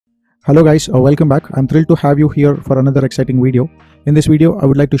Hello guys, welcome back. I'm thrilled to have you here for another exciting video. In this video, I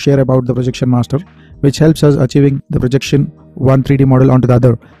would like to share about the projection master, which helps us achieving the projection one 3D model onto the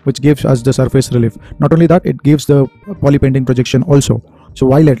other, which gives us the surface relief. Not only that, it gives the poly painting projection also. So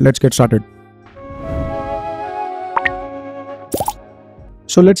let's get started.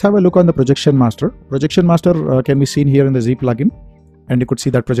 So let's have a look on the projection master. Projection master can be seen here in the Z plugin, and you could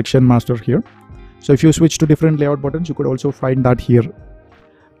see that projection master here. So if you switch to different layout buttons, you could also find that here.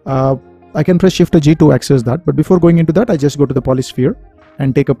 I can press Shift G to access that, but before going into that, I just go to the polysphere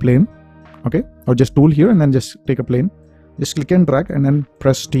and take a plane, okay, or just tool here and then just take a plane. Just click and drag and then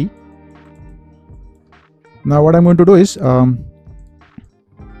press T. Now what I'm going to do is I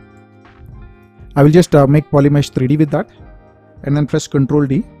will just make polymesh 3D with that and then press Ctrl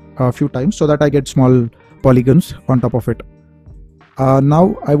D a few times so that I get small polygons on top of it.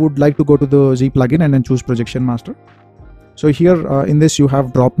 Now I would like to go to the Z plugin and then choose projection master. So here in this you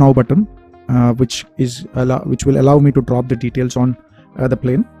have drop now button, which will allow me to drop the details on the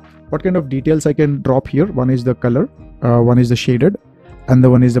plane. What kind of details I can drop here? One is the color, one is the shaded, and the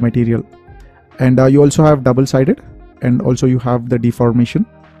one is the material. And you also have double-sided, and also you have the deformation,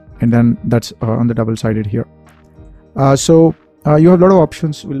 and then that's on the double-sided here. So you have a lot of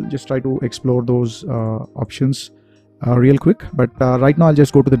options. We'll just try to explore those options real quick. But right now I'll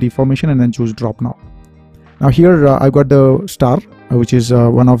just go to the deformation and then choose drop now. Now here I've got the star, which is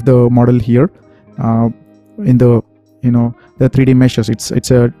one of the model here in the the 3D meshes. It's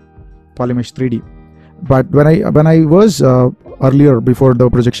a polymesh 3D. But when I was earlier before the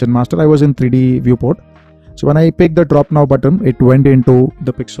projection master, I was in 3D viewport. So when I picked the drop now button, it went into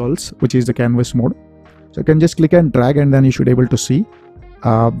the pixels, which is the canvas mode. So you can just click and drag, and then you should be able to see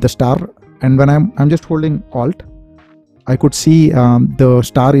the star. And when I'm just holding Alt, I could see the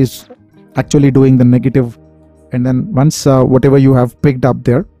star is actually doing the negative. And then once whatever you have picked up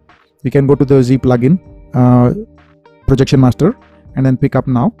there, you can go to the Z plugin, projection master, and then pick up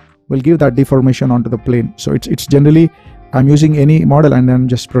now. We'll give that deformation onto the plane. So it's generally, I'm using any model and then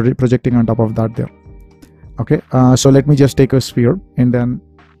just projecting on top of that there. Okay, so let me just take a sphere and then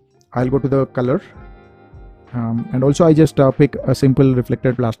I'll go to the color. And also I just pick a simple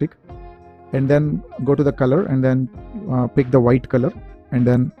reflected plastic and then go to the color and then pick the white color and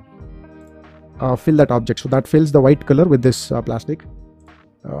then fill that object. So that fills the white color with this plastic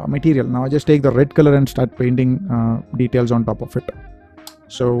material. Now I just take the red color and start painting details on top of it.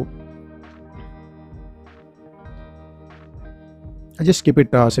 So I just keep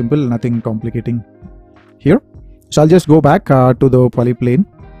it simple, nothing complicating here. So I'll just go back to the polyplane.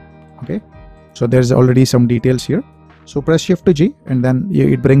 Okay, so there's already some details here. So press Shift G and then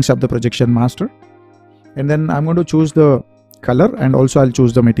it brings up the projection master, and then I'm going to choose the color and also I'll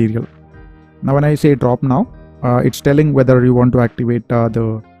choose the material. Now when I say drop now, it's telling whether you want to activate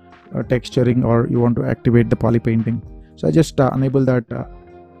the texturing or you want to activate the poly painting. So I just enable that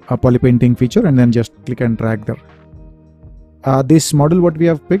poly painting feature and then just click and drag there. This model what we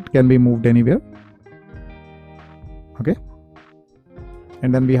have picked can be moved anywhere. Okay.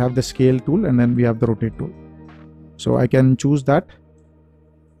 And then we have the scale tool and then we have the rotate tool. So I can choose that.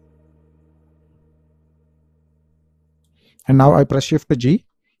 And now I press Shift G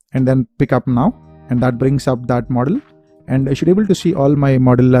and then pick up now, and that brings up that model, and I should be able to see all my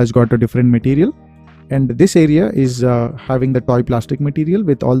model has got a different material, and this area is having the toy plastic material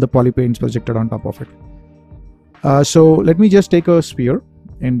with all the poly paints projected on top of it. So let me just take a sphere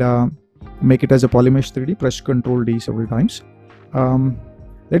and make it as a polymesh 3D. Press Ctrl D several times.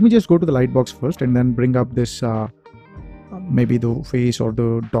 Let me just go to the light box first and then bring up this maybe the face or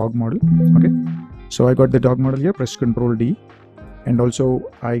the dog model. Okay, so I got the dog model here. Press Ctrl D. And also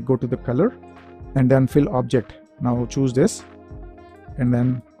I go to the color and then fill object. Now choose this and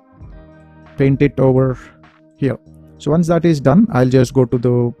then paint it over here. So once that is done, I'll just go to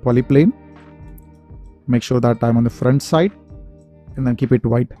the polyplane, make sure that I'm on the front side and then keep it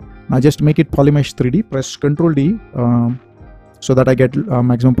white. Now just make it polymesh 3D. Press Ctrl D so that I get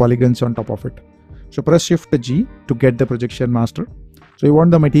maximum polygons on top of it. So press Shift G to get the projection master. So you want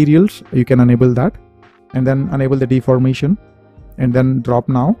the materials, you can enable that and then enable the deformation. And then drop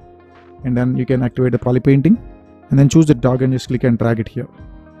now, and then you can activate the poly painting and then choose the dog and just click and drag it here.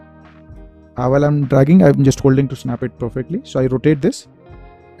 While I'm dragging, I'm just holding to snap it perfectly. So I rotate this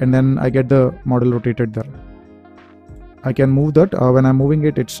and then I get the model rotated there. I can move that. When I'm moving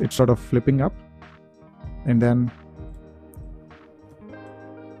it, it's sort of flipping up, and then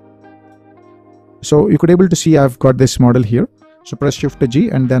so you could able to see I've got this model here. So press Shift G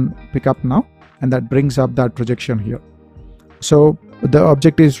and then pick up now, and that brings up that projection here. So the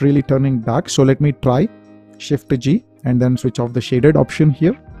object is really turning dark. So let me try Shift G and then switch off the shaded option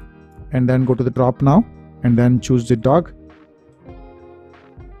here. and then go to the drop now, and then choose the dog.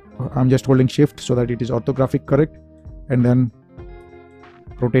 I'm just holding shift so that it is orthographic correct, and then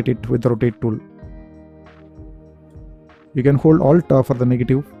rotate it with the rotate tool. You can hold alt for the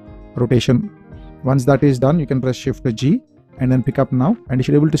negative rotation. Once that is done, you can press shift G and then pick up now, and you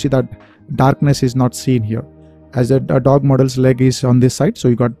should be able to see that darkness is not seen here, as the dog model's leg is on this side, so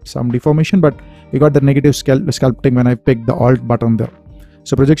you got some deformation, but you got the negative sculpting when I picked the alt button there.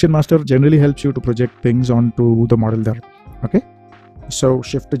 So Projection Master generally helps you to project things onto the model there. Okay, so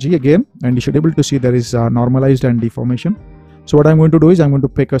shift G again, and you should be able to see there is normalized and deformation. So what I'm going to do is I'm going to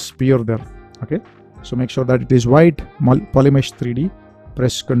pick a sphere there. Okay, so make sure that it is white, Polymesh 3D,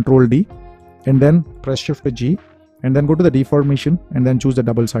 press Ctrl D, and then press shift G, and then go to the deformation and then choose the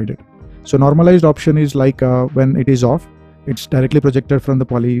double-sided. So normalized option is like when it is off, it's directly projected from the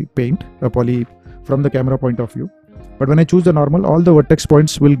poly from the camera point of view. But when I choose the normal, all the vertex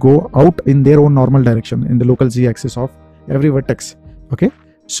points will go out in their own normal direction in the local Z axis of every vertex. Okay,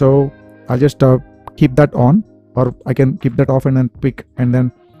 so I'll just keep that on, or I can keep that off and then pick, and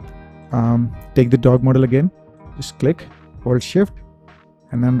then take the dog model again. Just click, hold shift,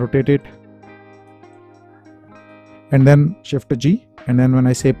 and then rotate it, and then shift G, and then when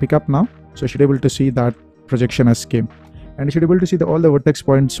I say pick up now, so you should be able to see that projection has came, and you should be able to see that all the vertex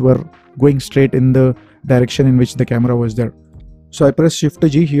points were going straight in the direction in which the camera was there. So I press shift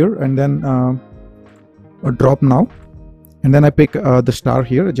G here, and then drop now, and then I pick the star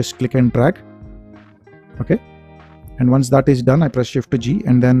here, just click and drag. Okay, and once that is done, I press shift G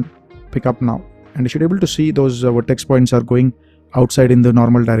and then pick up now, and you should be able to see those vertex points are going outside in the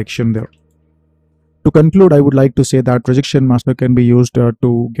normal direction there. To conclude, I would like to say that Projection Master can be used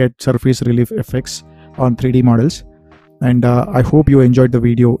to get surface relief effects on 3D models, and I hope you enjoyed the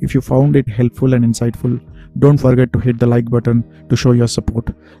video. If you found it helpful and insightful, don't forget to hit the like button to show your support,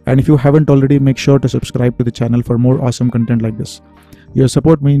 and if you haven't already, make sure to subscribe to the channel for more awesome content like this. Your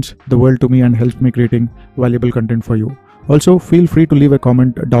support means the world to me and helps me creating valuable content for you. Also, feel free to leave a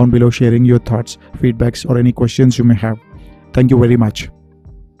comment down below sharing your thoughts, feedbacks, or any questions you may have. Thank you very much.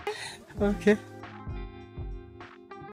 Okay.